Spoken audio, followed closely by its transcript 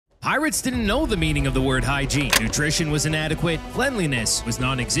Pirates didn't know the meaning of the word hygiene. Nutrition was inadequate, cleanliness was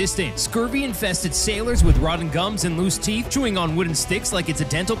non-existent. Scurvy infested sailors with rotten gums and loose teeth, chewing on wooden sticks like it's a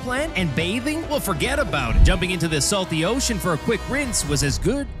dental plan, and bathing? Well, forget about it. Jumping into the salty ocean for a quick rinse was as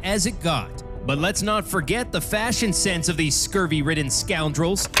good as it got. But let's not forget the fashion sense of these scurvy-ridden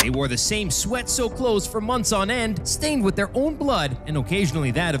scoundrels. They wore the same sweat-soaked clothes for months on end, stained with their own blood and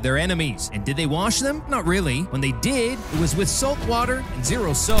occasionally that of their enemies. And did they wash them? Not really. When they did, it was with salt water and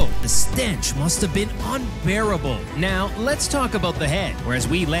zero soap. The stench must have been unbearable. Now, let's talk about the head, or as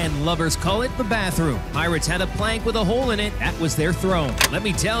we land lubbers call it, the bathroom. Pirates had a plank with a hole in it. That was their throne. Let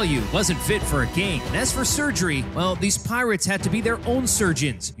me tell you, it wasn't fit for a king. And as for surgery, well, these pirates had to be their own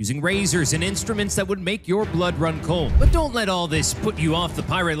surgeons, using razors and instruments that would make your blood run cold. But don't let all this put you off the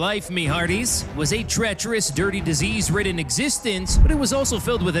pirate life, me hearties. It was a treacherous, dirty, disease-ridden existence, but it was also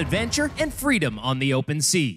filled with adventure and freedom on the open sea.